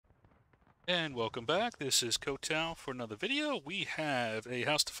And welcome back. This is Kotal for another video. We have a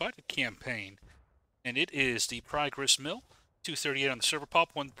House to Fight campaign, and it is the Pry Grist Mill. 238 on the server pop,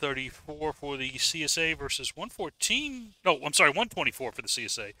 134 for the CSA versus 114. No, I'm sorry, 124 for the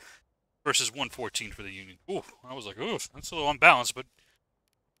CSA versus 114 for the Union. Ooh, I was like, ooh, that's a little unbalanced, but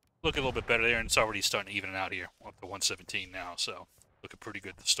looking a little bit better there, and it's already starting to even out here, up to 117 now, so looking pretty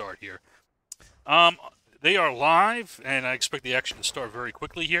good to start here. They are live, and I expect the action to start very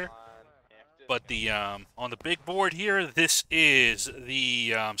quickly here. But the on the big board here, this is the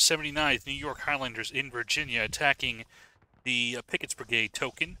 79th New York Highlanders in Virginia attacking the Pickett's Brigade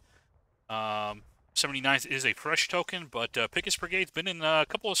token. 79th is a fresh token, but Pickett's Brigade's been in a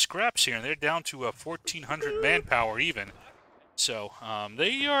couple of scraps here, and they're down to 1,400 manpower even. So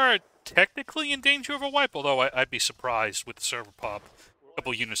they are technically in danger of a wipe, although I'd be surprised with the server pop. A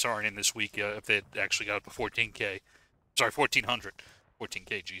couple of units aren't in this week if they actually got up to 14K. Sorry, 1,400.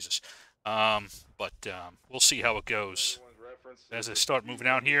 14K, Jesus. We'll see how it goes. As I start moving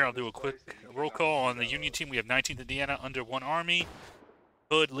out here, I'll do a quick roll call on the Union team. We have 19th Indiana under 1 Army,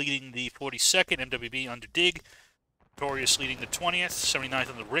 Hood leading the 42nd, MWB under Dig, Notorious leading the 20th, 79th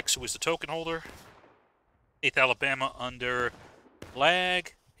under Ricks, who is the token holder, 8th Alabama under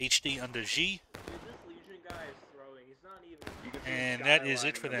Lag, HD under G. And that is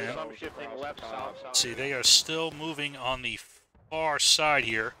it for them. See, they are still moving on the far side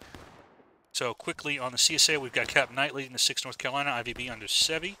here. So quickly on the CSA, we've got Cap Knight leading the 6th North Carolina, IVB under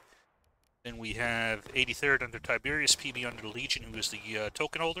Sevi. Then we have 83rd under Tiberius, PB under Legion, who is the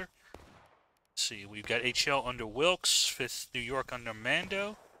token holder. Let's see, we've got HL under Wilkes, 5th New York under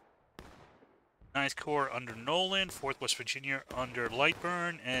Mando, 9th Corps under Nolan, 4th West Virginia under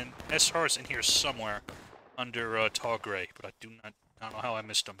Lightburn, and SR's in here somewhere under Tall Gray. But I don't know how I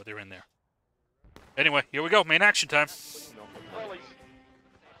missed them, but they're in there. Anyway, here we go, main action time.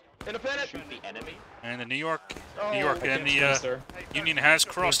 Independent. Shoot the enemy. And the New York, and the Union has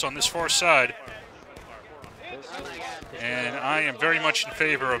crossed on this far side. And I am very much in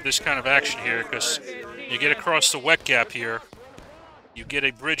favor of this kind of action here because you get across the wet gap here, you get a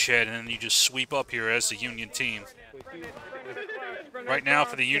bridgehead, and then you just sweep up here as the Union team. Right now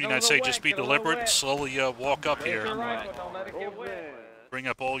for the Union, I'd say just be deliberate and slowly walk up here. Bring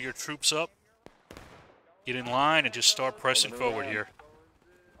up all your troops up, get in line, and just start pressing forward here.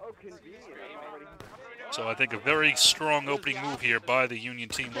 So I think a very strong opening move here by the Union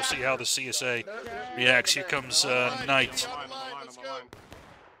team. We'll see how the CSA reacts. Here comes Knight.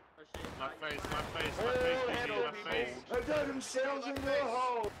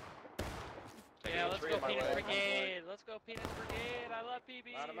 Yeah, let's go Peanut Brigade. Let's go Peanut Brigade. I love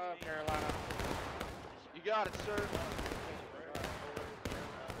PB. Line 'em up, Carolina. You got it, sir.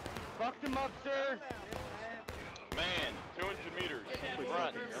 Fucked him up, sir. Man, 200 meters.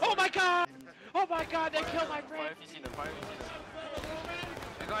 Run. Oh my god! Oh my god, they killed my friend! You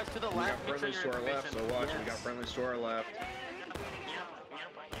guys to the left. We got friendlies to our left, so watch. We got friendlies to our left.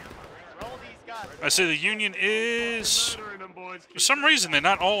 I say the Union is, for some reason, they're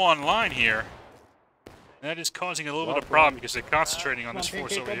not all online here. That is causing a little bit of problem because they're concentrating on this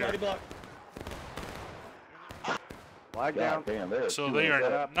force over here. Flag down. So they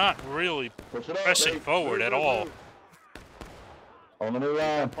are not really pressing forward at all. On the new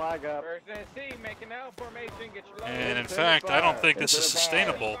line. Flag up. And in fact, I don't think this is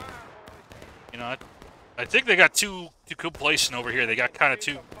sustainable. You know, I think they got too complacent over here. They got kind of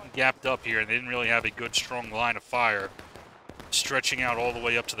too gapped up here, and they didn't really have a good, strong line of fire stretching out all the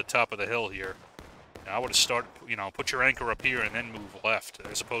way up to the top of the hill here. Now, I would have started, put your anchor up here and then move left,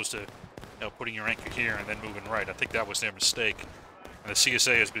 as opposed to, putting your anchor here and then moving right. I think that was their mistake. And the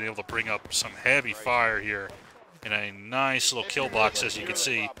CSA has been able to bring up some heavy fire here in a nice little kill box, as you can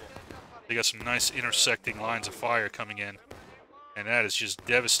see. They got some nice intersecting lines of fire coming in, and that has just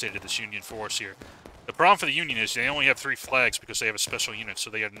devastated this Union force here. The problem for the Union is they only have 3 flags because they have a special unit, so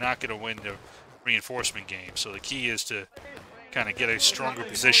they are not going to win the reinforcement game. So the key is to kind of get a stronger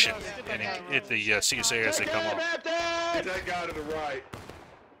position and hit the CSA as they come up. That guy to the right.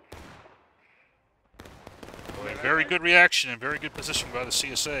 A very good reaction and very good position by the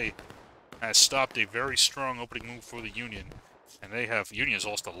CSA has stopped a very strong opening move for the Union. And Union has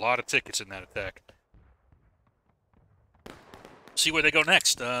lost a lot of tickets in that attack. See where they go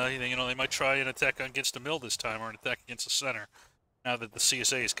next. They might try an attack against the mill this time or an attack against the center now that the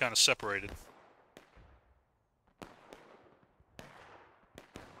CSA is kind of separated.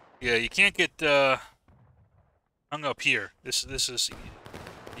 Yeah, you can't get hung up here. This is,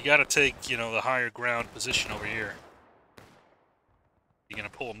 you got to take, the higher ground position over here. You're going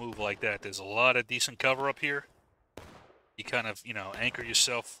to pull a move like that. There's a lot of decent cover up here. You kind of, anchor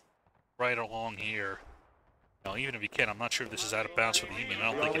yourself right along here. Now, even if you can, I'm not sure if this is out of bounds for the Union.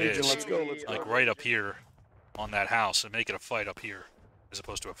 I don't think it is. Let's go. Let's Like right up here on that house and make it a fight up here as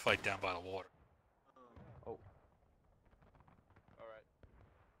opposed to a fight down by the water. Oh.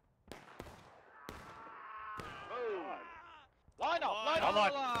 Line up, line up,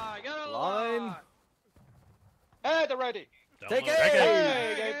 line, get a Line. line. Hey, they're ready. Take Download. it!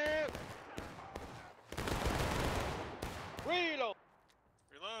 Hey, reload.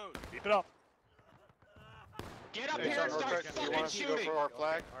 Reload. Keep it up. Get up Hey, here and John, start Northwest, you fucking want us to go shooting. for our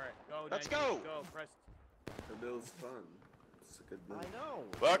flag? Alright, go. Let's 19, go. Go, press. The bill's fun. It's a good bill. I know.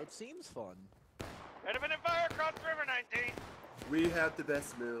 Look. It seems fun. Enemy fire across the river, 19. We have the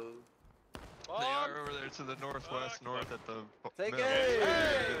best mill. They are over there to the northwest, north at the Take middle. it!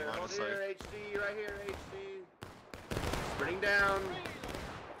 Good line Hold of sight. here, HD. Right here, HD. Sprinting down.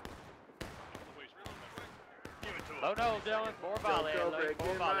 Oh no, Dylan. More volley. Go, Greg. More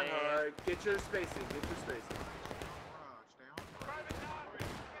Get in my volley. heart. Get your spacing. Get your spacing.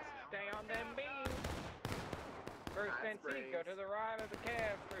 Stay on them beams. First and C, go to the right of the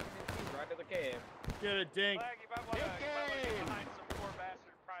cab. First and C, right of the cab. Get a dink. Flag, you might want to get behind some poor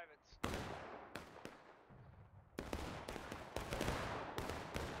bastard privates.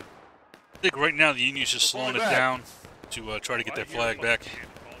 I think right now the Union's just slowing it down to try to get that flag back.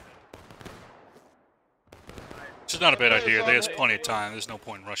 Which is not a bad idea. There's plenty of time. There's no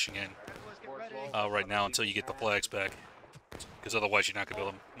point in rushing in right now until you get the flags back. Because otherwise you're not going to be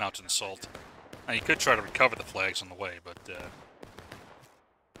able to mount an assault. Now you could try to recover the flags on the way, but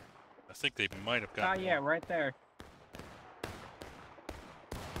I think they might have gotten yeah, right there.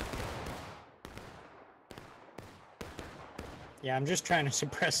 Yeah, I'm just trying to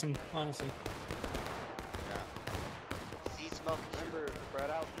suppress him, honestly. Remember,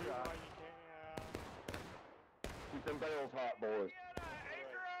 spread out. Keep them barrels hot, boys.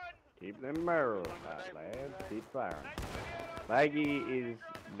 Keep them barrels hot, lads. Keep firing. Flaggy is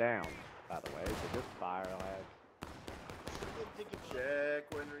down, by the way, so just fire, lads.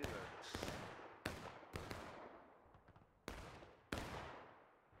 Check when reload.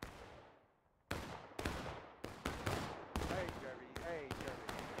 Hey, Jeremy. Hey, Jeremy.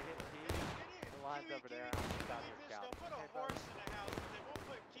 You hit T. The line's over there. I'm down here scouting.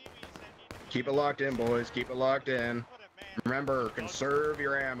 Keep it locked in, boys. Keep it locked in. Remember, conserve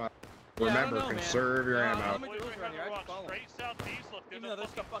your ammo. Remember, conserve your ammo. Straight southeast, look, there's a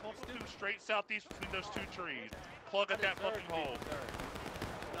fucking clump of two straight southeast between those two trees. Plug at that fucking hole.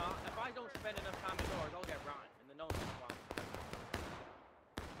 No, if I don't spend enough time indoors, I'll get run, and then no one's gonna run.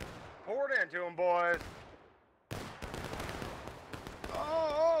 Pour it into them, boys.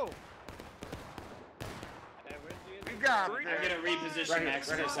 Oh! You got it. I'm gonna reposition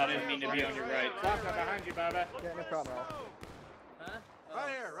Exodus. I didn't mean to be on your right. behind you, Baba. Yeah, no problem, Ralph. Huh?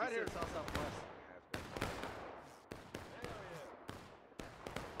 Right here, southwest.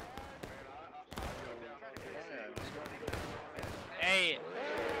 Hey,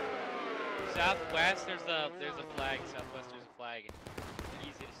 southwest, there's a flag. Southwest, there's a flag.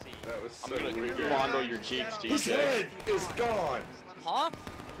 Easy to see. That was so I'm weird. gonna fondle your cheeks, His TJ. head is gone. Huh?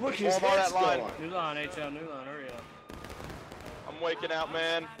 Look, his Hold on head's that line. gone. New line, HL, new line, hurry up. I'm waking out,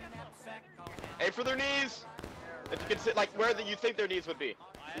 man. Aim for their knees. If you can sit like where you think their knees would be.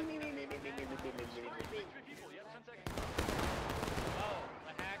 Oh,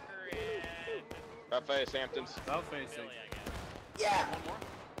 the hacker and That face, Hamptons. South facing. yeah.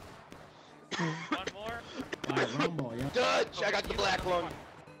 One more. Dutch, I got the black lung.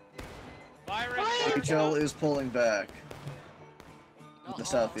 Virus. HL is pulling back to the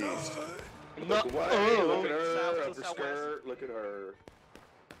southeast. Look away. Look at her. Upper skirt. Look at her.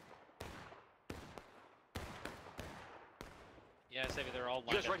 Yeah, Savvy, they're all You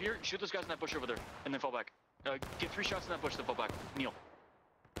lined guys up. right here, shoot those guys in that bush over there, and then fall back. Get 3 shots in that bush, then fall back. Kneel.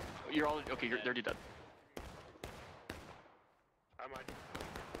 You're all, okay, they're already dead. I might.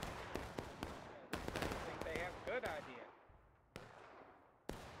 I think they have good idea.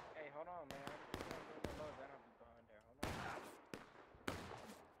 Hey, hold on, man.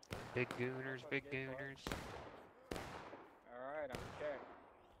 Big gooners, big gooners. Alright, I'm check.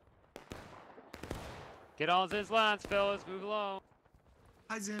 Get on these lines, fellas. Move along.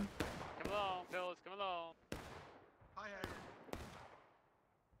 Hi, Zim. Come along, fellas. Come along. Hi,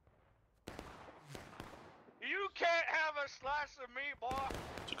 You can't have a slice of me, boy.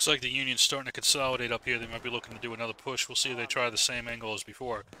 Looks like the Union's starting to consolidate up here. They might be looking to do another push. We'll see if they try the same angle as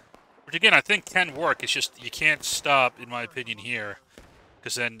before. Which, again, I think can work. It's just you can't stop, in my opinion, here.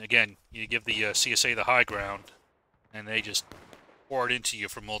 Because then, again, you give the CSA the high ground, and they just pour it into you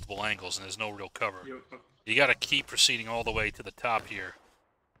from multiple angles, and there's no real cover. You got to keep proceeding all the way to the top here.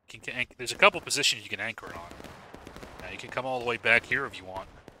 there's a couple positions you can anchor on. Now, you can come all the way back here if you want.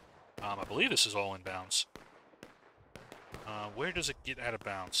 I believe this is all inbounds. Where does it get out of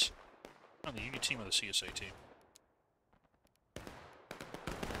bounds? On the Union team or the CSA team?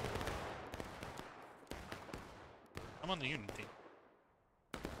 I'm on the Union team.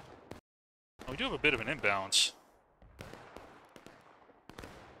 Oh, we do have a bit of an imbalance.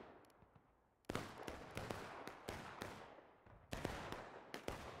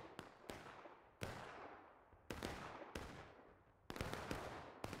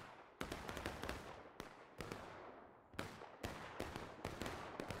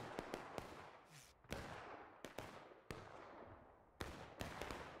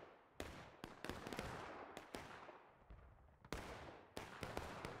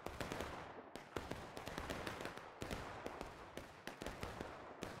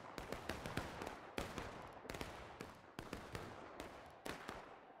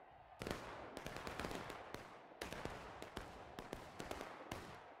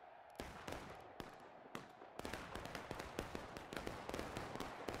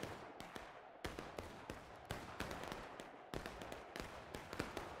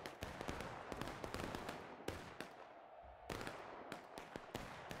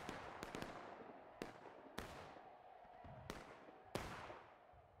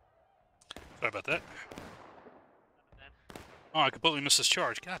 Sorry about that. Oh, I completely missed this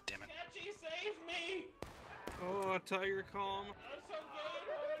charge. God damn it. Catchy, save me! Oh, Tiger Calm.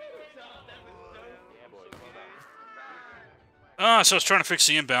 So I was trying to fix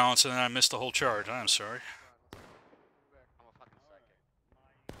the imbalance and then I missed the whole charge. I'm sorry.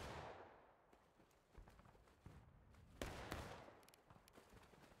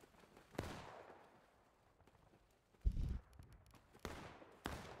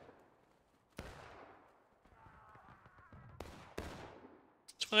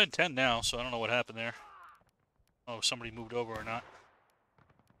 It's within 10 now, so I don't know what happened there. Oh, if somebody moved over or not.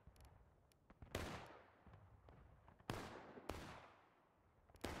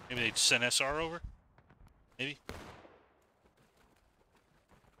 Maybe they'd send SR over? Maybe?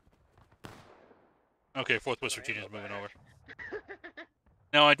 Okay, 4th West Virginia's moving over.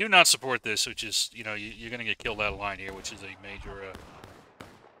 Now, I do not support this, which is, you know, you're going to get killed out of line here, which is a major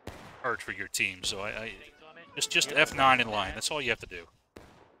hurt for your team. So just F9 in line. That's all you have to do.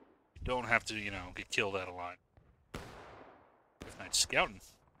 You don't have to, you know, get killed out of line. Jeff Knight scouting.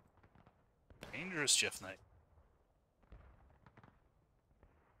 Dangerous Jeff Knight.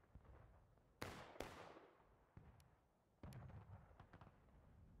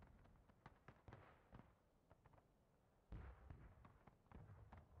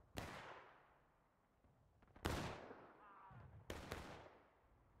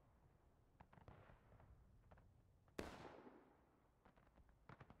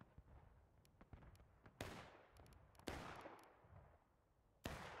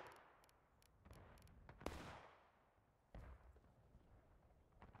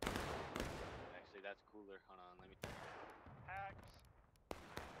 That's cooler. Hold on, let me. Hacks.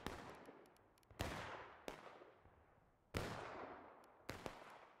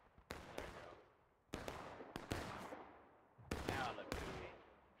 Now look at me.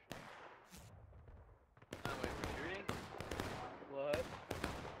 Oh wait, we're shooting? What?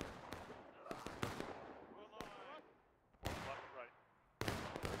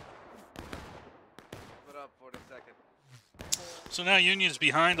 Put up 40 seconds. So now Union's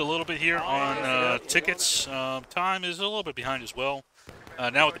behind a little bit here on tickets. Time is a little bit behind as well.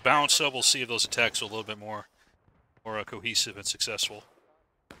 Now with the bounce up, we'll see if those attacks are a little bit more cohesive and successful.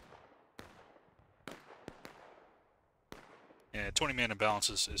 Yeah, 20-man imbalance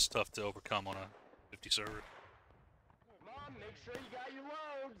is tough to overcome on a 50 server. Come on, make sure you got your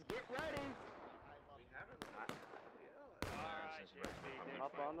loads. Get ready.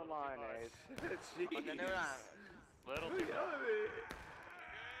 Up on the line, Ace. Little too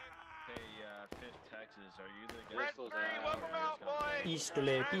Hey, 5th Texas, are you the guy? Red 3, whip them out, boys!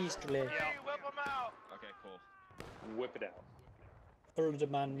 Pistole, pistole. Whip them out! Okay, cool. Whip it out.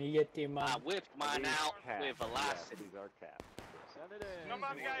 Ultraman, Yeti I man. whipped mine out Caps. with velocity. These are caps. Send it in. Come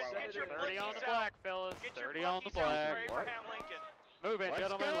on, guys, get your 30 on the flickies black, out. fellas. Get your 30 on the flickies out black. for Abraham Lincoln. Move it, Let's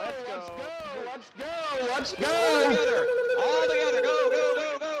gentlemen. go, Let's go. let's go, let's go. All together, go, go,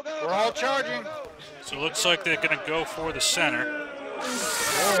 go, go, go. We're all charging. So it looks like they're going to go for the center.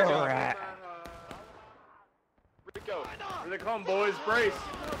 All right. Rico. Here they come, boys. Brace.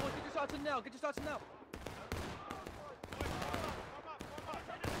 Get your shots in now. Get your shots in now.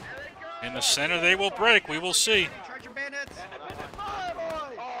 In the center, they will break. We will see. Charge your bandits.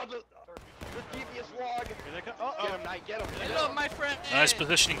 Oh, the devious log. Here they come. Get him, Knight, get him. Hello, my friend. Nice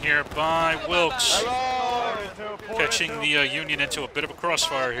positioning here by Wilkes. Catching the Union into a bit of a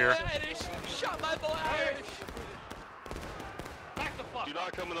crossfire here. Shot my boy Irish. Back the fuck. Do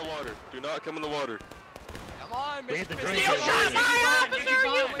not come in the water. Do not come in the water. Come on, We hit the Mr. drink. You shot my officer,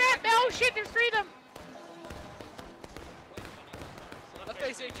 you fat bell. Shit, there's three of them. Left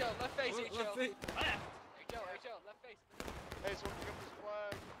face, HO. Left face, HO. HO, left face. Hey, so pick up this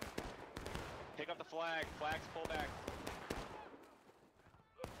flag. Pick up the flag. Flags pull back.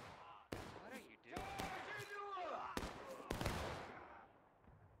 What are you doing?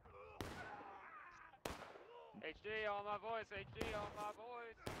 HD on my voice, HD on my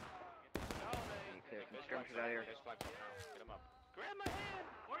voice. Get him up. Grab my hand.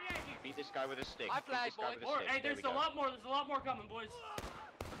 Or Yankees. Beat this guy with a stick. I flag, boy. Hey, there's a lot more coming, boys.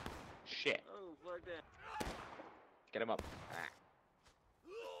 Shit. Oh, flag that. Get him up.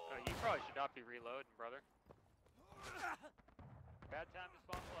 You probably should not be reloading, brother. Bad time to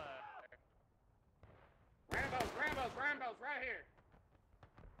spawn flag. Rambo's right here.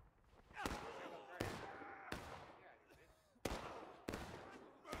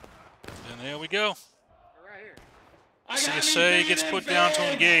 And there we go. Right here. CSA gets put down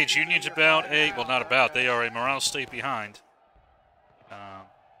to engage. Union's about a, well, not about, they are a morale state behind.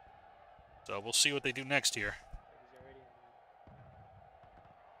 So we'll see what they do next here.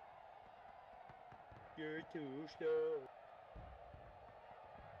 You're too slow.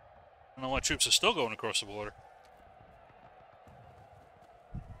 I don't know why troops are still going across the border.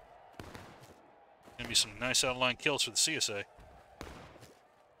 Gonna be some nice outline kills for the CSA.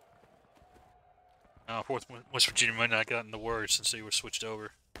 Fourth West Virginia might not have gotten the word since they were switched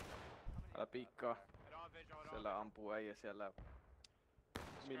over. Älä piikkaa. Siellä ampuu äijä siellä.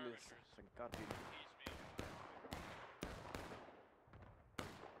 Millissä sen katin.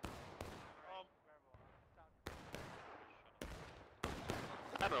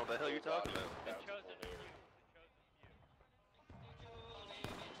 I don't know what the hell you're talking about.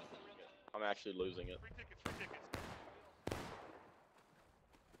 I'm actually losing it.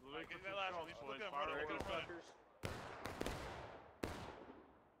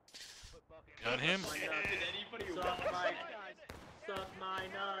 Got him. Suck my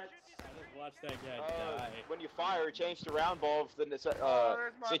nuts. Watch that guy die. When you fire, change the round ball if the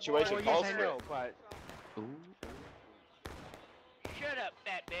situation calls for it. But Shut up,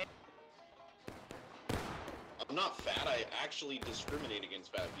 fat bitch. I'm not fat. I actually discriminate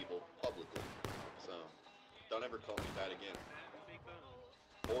against fat people publicly. So, don't ever call me fat again.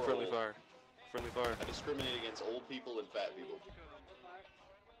 Or friendly old. fire. Friendly fire. I discriminate against old people and fat people.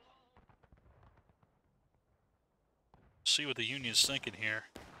 See what the Union's thinking here.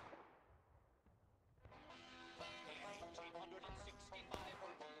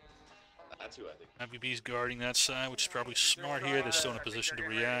 That's who I think. IBB's guarding that side, which is probably smart here. They're still in a position to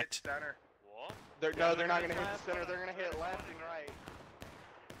react. They're not going to hit the center. They're going to hit left and right.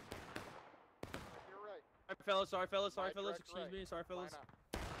 You're right. Sorry, fellas, excuse me, sorry, fellas.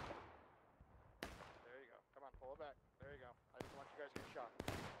 There you go. Come on, pull it back. There you go. I just want you guys to get shot.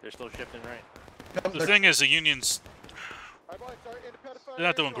 They're still shifting right. The thing is, the Union's, they're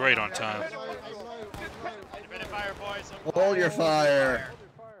not doing great on time. Independent fire, boys. Hold your fire.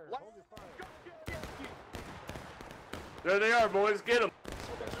 There they are, boys. Get them.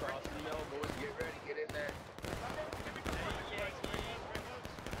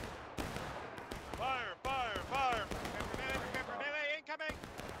 Fire. Incoming.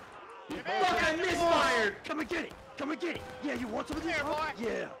 Fucking misfired! Come and get it! Come and get it! Yeah, you want some of this? Here, boy.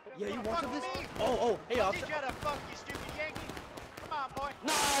 Yeah, you want some of this? Me. Oh, hey, I officer. need you to fuck, you stupid Yankee. Come on, boy.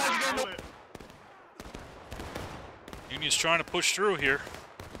 No, Union's trying to push through here.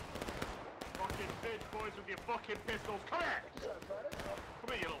 fucking bitch, boys, with your fucking pistols. Come here! Come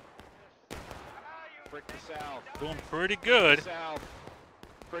here, you little. Frick the south. Doing pretty good. South.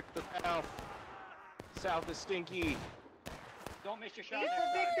 Frick the south. South is stinky. Don't miss your shot. It's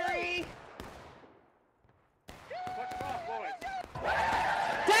a victory! Push them off, boys.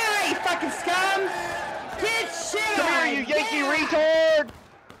 Die, you fucking scum! Get shit Come here, you Yankee retard!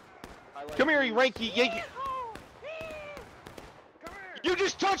 Come here, you Yankee. You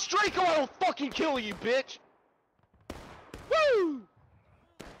just touched Draco, I will fucking kill you, bitch! Woo!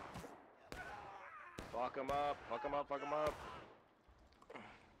 Fuck him up.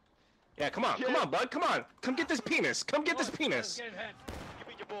 Yeah, come on, bud, come on. Come get this penis. Come get this penis. Give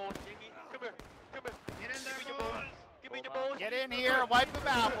me your balls, Yankee. Come here. Get in there, boys. Give me your balls. Get in here. Wipe them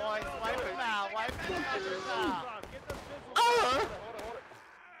out, boys. Wipe them out.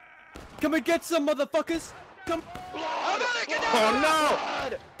 Come and get some motherfuckers! Come! Oh no!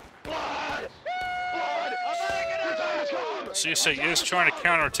 Blood! CSA is trying to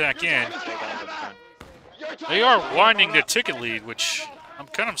counterattack in. They are winding their ticket lead, which I'm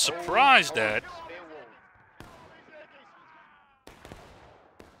kind of surprised at.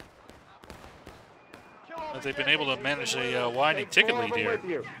 That they've been able to manage a winding ticket lead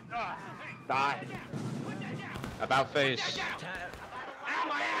here. Die. About face.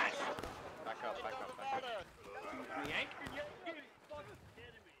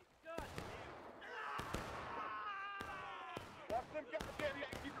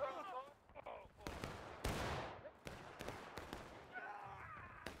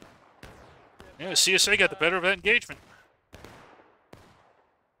 Yeah, CSA got the better of that engagement.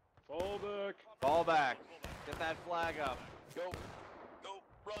 Fall back. Fall back. Get that flag up. Go. Go.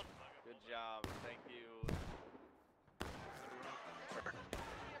 Run. Good job. Thank you.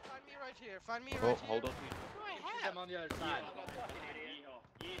 Find me right here. Find me right here. Hold on. I'm on the other side.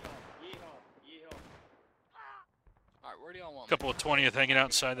 Alright, where do y'all want me? Couple of 20th hanging out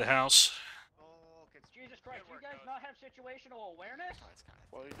inside the house. Jesus Christ, you guys not have situational awareness?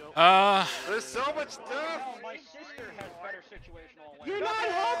 There's so much stuff! No, my sister has better situational awareness. You're not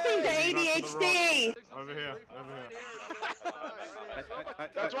helping the ADHD! Over here. Over here.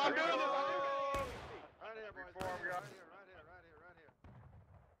 That's what I'm doing. Right here, boys. Right here.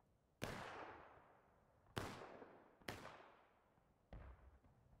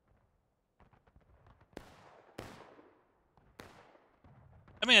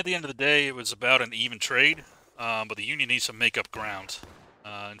 I mean, at the end of the day, it was about an even trade, but the Union needs to make up ground.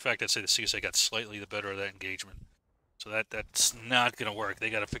 In fact, I'd say the CSA got slightly the better of that engagement. So that's not going to work.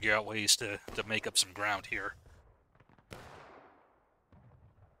 They got to figure out ways to make up some ground here.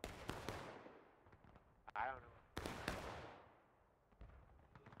 I don't know.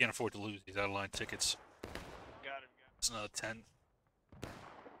 Can't afford to lose these out-of-line tickets. Got him. It's another 10.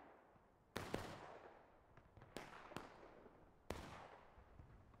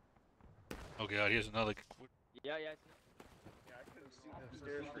 Oh god, here's another. Yeah. Yeah, I couldn't see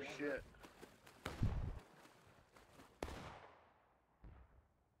upstairs for shit.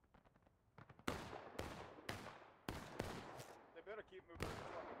 They better keep moving to the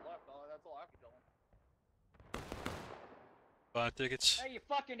fucking left, that's all I can tell them. 5 tickets. Hey, you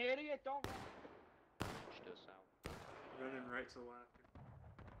fucking idiot! Don't. Running right to left.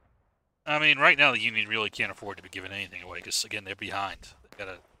 I mean, right now the Union really can't afford to be giving anything away because again they're behind. They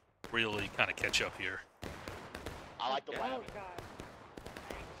gotta really kind of catch up here. I like the left. Oh, God.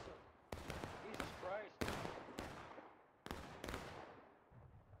 Jesus Christ.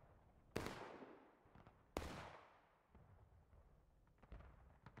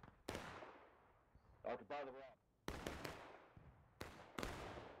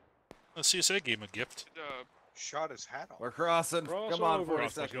 The CSA gave him a gift. Shot his hat off. We're crossing. Cross Come on, over. 40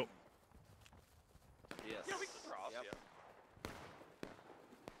 seconds. Yes. Yeah, we can cross, Yep.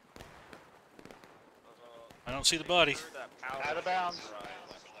 I don't see the body. Out of bounds.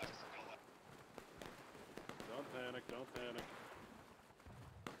 Don't panic. Don't panic.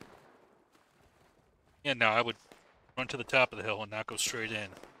 Yeah, no, I would run to the top of the hill and not go straight in.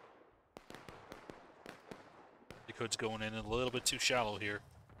 The hood's going in a little bit too shallow here.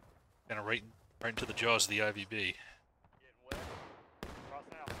 Kind of right into the jaws of the IVB. I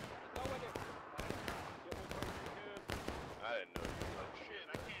didn't know you were shit.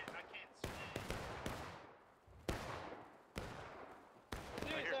 I can't.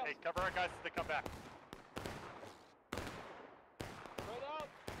 Here, hey, cover our guys as they come back. Spread out.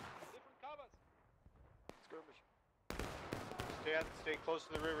 Different covers. Skirmish. Stay close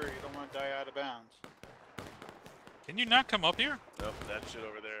to the river. You don't want to die out of bounds. Can you not come up here? Nope, that shit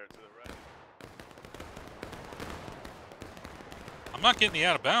over there to the right. I'm not getting the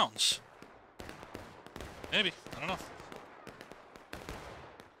out of bounds. Maybe. I don't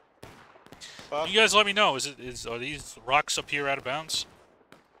know. You guys let me know. Are these rocks up here out of bounds?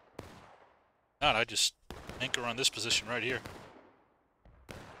 Not, I just anchor on this position right here.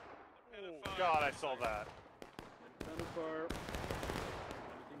 God, I saw that. Center fire.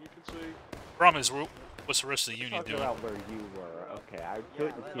 Anything you can see. Problem is, what's the rest of the Union Talking doing? about where you were. Okay, I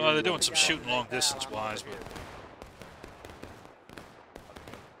couldn't hear Well, they're you. doing some shooting long distance wise, but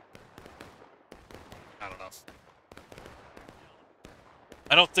I don't know.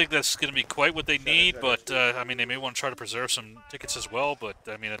 I don't think that's going to be quite what they need, but I mean, they may want to try to preserve some tickets as well. But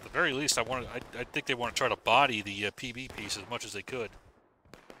I mean, at the very least, I think they want to try to body the PB piece as much as they could.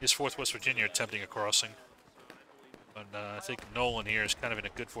 Here's 4th West Virginia attempting a crossing, but I think Nolan here is kind of in a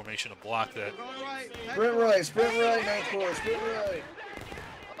good formation to block that. Sprint right, 9 4, sprint right.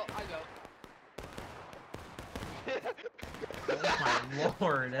 Oh, I go. Oh my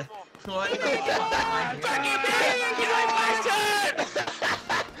lord. What the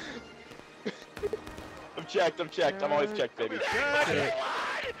I'm checked. I'm always checked, baby.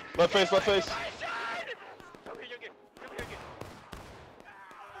 Left face, left face.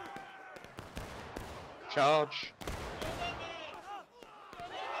 Charge.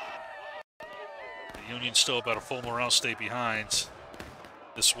 The Union's still about a full morale state behind.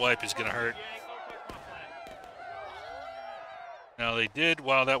 This wipe is going to hurt. Now they did,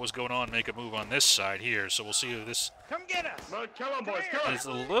 while that was going on, make a move on this side here. So we'll see if this Come get us! Kill him, boys, kill him! is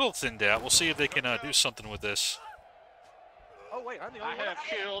a little thinned out. We'll see if they can do something with this. Oh, wait, I'm the only one. I have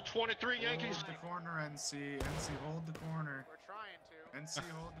killed 23 Yankees. Hold the corner, NC. NC, hold the corner. We're trying to. NC,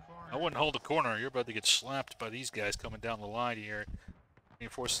 hold the corner. I wouldn't hold the corner. You're about to get slapped by these guys coming down the line here.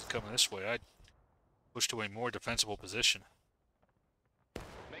 Reinforcements coming this way. I'd push to a more defensible position.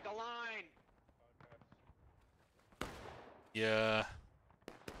 Make a line. Yeah.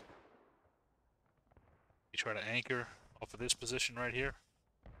 You try to anchor off of this position right here.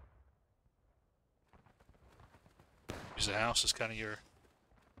 Use the house as kind of your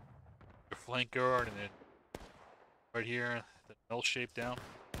flank guard, and then right here, the L shape down.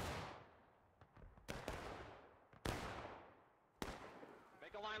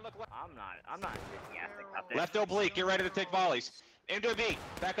 Make a line look like. I'm not enthusiastic about this. Left oblique, get ready to take volleys. Into a V,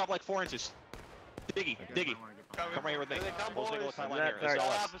 back up like 4 inches. Diggy. Come right here with me. We'll take a look line here. It's all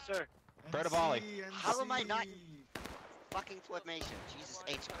us. Officer. Prepare to volley. How am I not in fucking formation? Jesus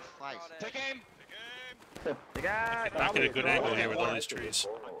H. Christ. Take aim. Not get a good angle here with all these trees.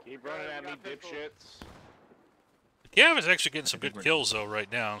 Keep running at me, dipshits. Cav is actually getting some good kills though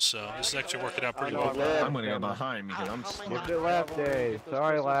right now, so this is actually working out pretty well. I'm gonna go behind because I'm Get the left, Dave.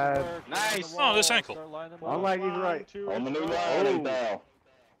 Sorry, lad. Nice. Oh, this ankle. Unlike he's right. On the new line now.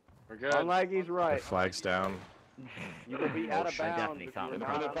 We're good. Unlike he's right. The flag's down. You will be out of bounds. Definitely something.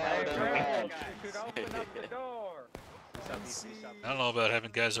 Out of Hey, bounds. you should open up the door. I don't know about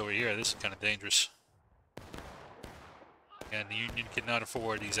having guys over here. This is kind of dangerous. And the Union cannot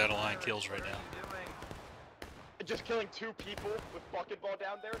afford these out-of-line kills right now. Just killing 2 people with bucket ball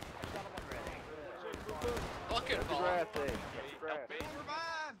down there. Bucket ball. I put him down.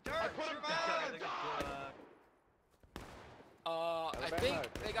 I think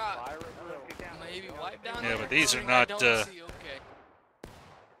they got maybe wiped down. Yeah, but these are not. You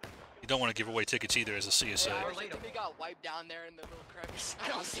don't want to give away tickets either as a CSA. Yeah, I think they got wiped down there in the little crevice. I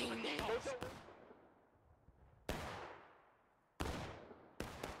don't see names.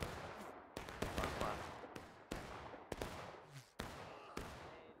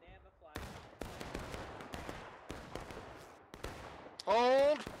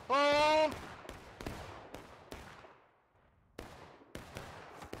 Hold. Hold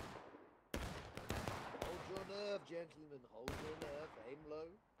your nerve, gentlemen. Hold your nerve. Aim low.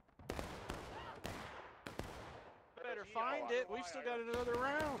 Better find it. We've still got another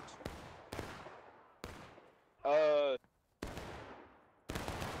round.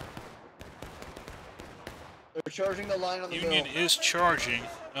 They're charging the line on the Union mill. is charging.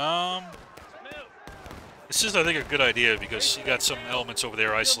 This is, I think, a good idea because you got some elements over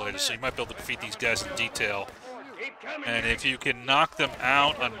there isolated, so you might be able to defeat these guys in detail. And if you can knock them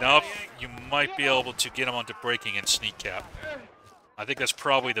out enough, you might be able to get them onto breaking and sneak cap. I think that's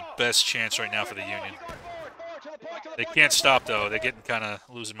probably the best chance right now for the Union. They can't stop, though. They're getting kind of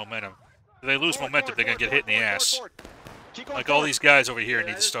losing momentum. If they lose momentum, they're going to get hit in the ass. Like all these guys over here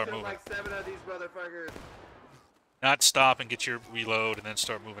need to start moving. Like 7 of these motherfuckers. Not stop and get your reload and then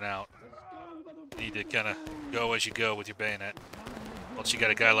start moving out. You need to kind of go as you go with your bayonet. Once you got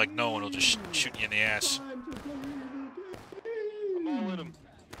a guy like Nolan, he'll just shoot you in the ass. I'm all in him.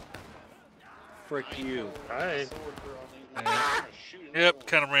 Frick you. Hi. Yep,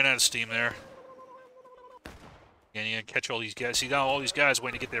 kind of ran out of steam there. And you gotta catch all these guys. See, now all these guys,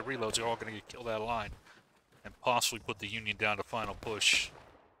 when you get their reloads, they're all going to get killed out of line. And possibly put the Union down to final push.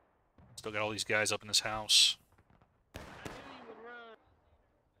 Still got all these guys up in this house.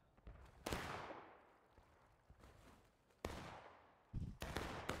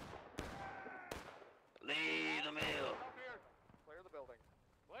 Leave the mill. Clear the building.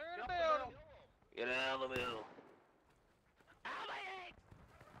 Clear the building. Get out of the mill.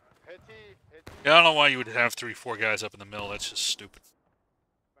 Yeah, I don't know why you would have 3-4 guys up in the mill. That's just stupid.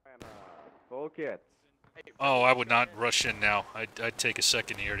 Full kits. Oh, I would not rush in now. I'd take a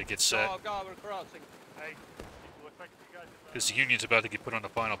second here to get set. Because the Union's about to get put on the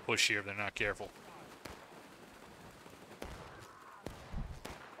final push here if they're not careful.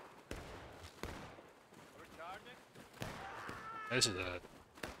 This is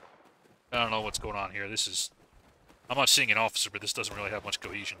I don't know what's going on here. This is I'm not seeing an officer, but this doesn't really have much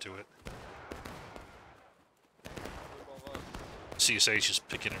cohesion to it. CSA is just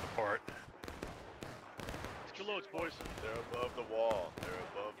picking it apart. Get your loads, boys. They're above the wall. They're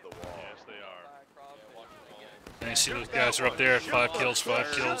above the wall. Yes, they are. And you see those guys are up there. 5 kills,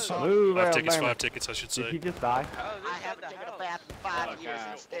 5 kills. Move 5 out, tickets, man. 5 tickets, I should say. Did he just die? I haven't taken a bath in 5 years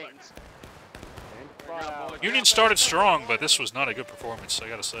and it stings. Union started strong, but this was not a good performance, I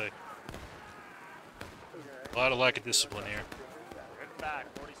gotta say. A lot of lack of discipline here. Heading back.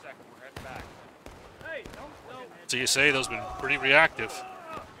 40 seconds. We're heading back. Hey, don't. CSA, those have been pretty reactive.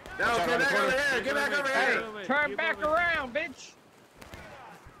 No, get back over here! Get back over here! Turn back around, bitch!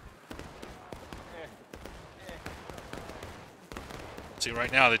 See,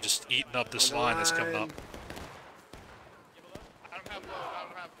 right now they're just eating up this line that's coming up.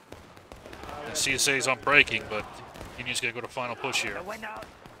 And CSA is on braking, but Union's gonna go to final push here.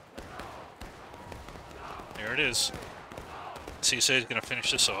 There it is. CSA is gonna finish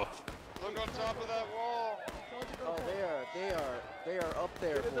this off. Look on top of that wall. Oh, they are up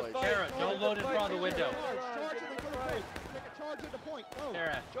there, boys. Sarah, don't load in front of the window.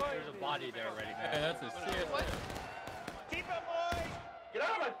 Sarah, there's a body there already, man. Yeah, that's a serious. Keep it, boys! Get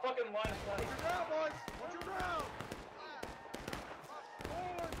out of my fucking line of sight. Watch your ground, boys! Watch your ground!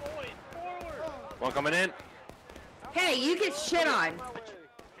 Forward, boys! Forward! One coming in. Hey, you get shit on.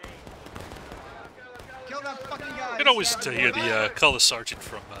 Kill that fucking guy. You can always hear the color sergeant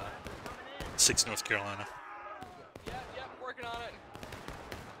from 6 North Carolina. Working on it.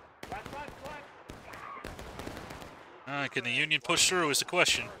 Can the Union push through is the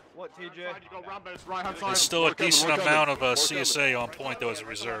question. What, TJ? You got Rambo's right-hand side. There's still a decent amount of CSA on point, though, as a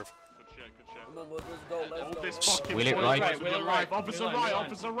reserve. Hold this fucking Wheel it right. Wheel it right. Officer right.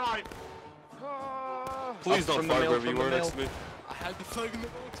 Officer right. Please don't flag wherever you were next to me. I had the flag in the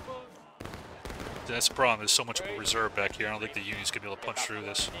middle exposed. That's the problem. There's so much reserve back here. I don't think the Union's gonna be able to punch through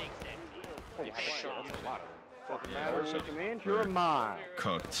this. Into your mind.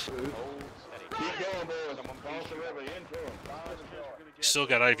 Cooked. Keep going, boys. I'm across the river into him. Still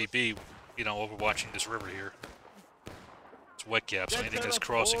got IVB, you know, overwatching this river here. It's wet gap, so anything that's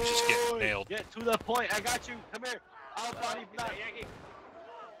crossing is just getting nailed. Get to the point. I got you. Come here. I'll body back.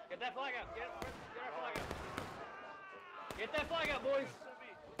 Get that flag out. Get that flag out. Get that flag out, boys.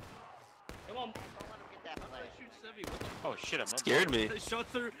 Come on. Oh shit! I'm scared me. They shot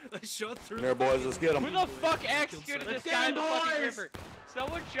through. There, boys. Let's get him. Who the fuck executed this guy in the fucking river?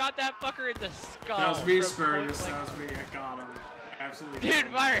 Someone shot that fucker in the skull. That was me, from Spurs. point That was me. I got him. Absolutely. Dude,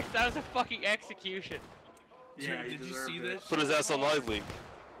 Virus, that was a fucking execution. Yeah, Did you see this? Put his ass on lively.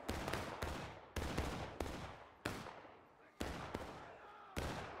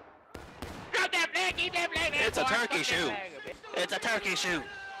 Drop that flag, keep that flag. It's a turkey shoot. It's a turkey shoot.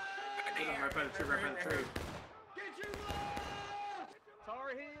 Right by the tree, right by the tree. Tar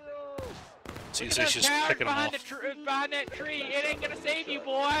Heels! CSA's just picking them off. Behind that tree. It ain't gonna save you,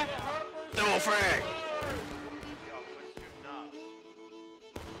 boy. Double frag.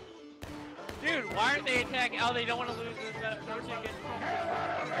 Dude, why aren't they attacking? Oh, they don't want to lose this ticket.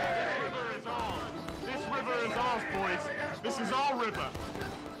 This river is ours, boys. This is our river.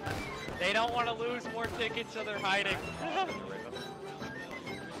 They don't want to lose more tickets, so they're hiding. Oh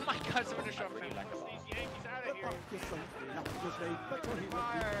my God, someone just shot me.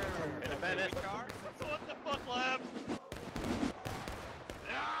 In a minute. What the fuck, Lab?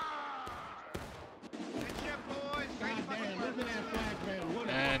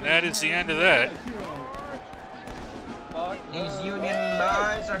 And that is the end of that. These Union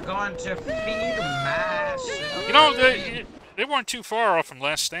boys are going to feed massive. You know, they weren't too far off from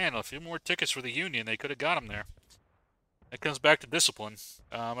last stand. A few more tickets for the Union. They could have got them there. That comes back to discipline.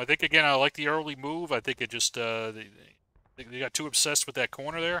 I think, again, I like the early move. I think it just, they got too obsessed with that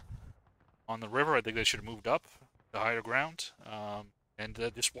corner there on the river. I think they should have moved up to higher ground. And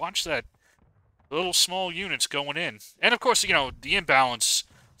just watch that little small units going in. And, of course, you know, the imbalance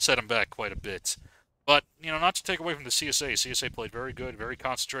set them back quite a bit. But, you know, not to take away from the CSA. CSA played very good, very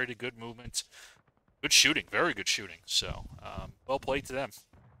concentrated, good movement. Good shooting, very good shooting. So, well played to them.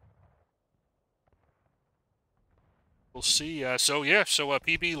 We'll see. So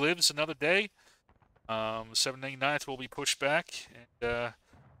PB lives another day. The 79th will be pushed back, and we'll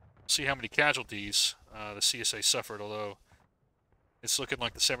see how many casualties the CSA suffered, although it's looking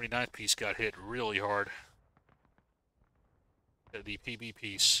like the 79th piece got hit really hard. The PB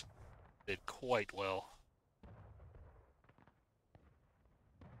piece did quite well.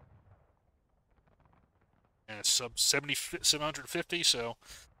 And it's sub 750, so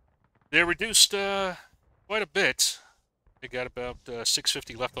they're reduced quite a bit. They got about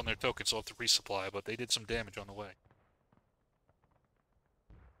 650 left on their tokens, so they'll have to resupply, but they did some damage on the way.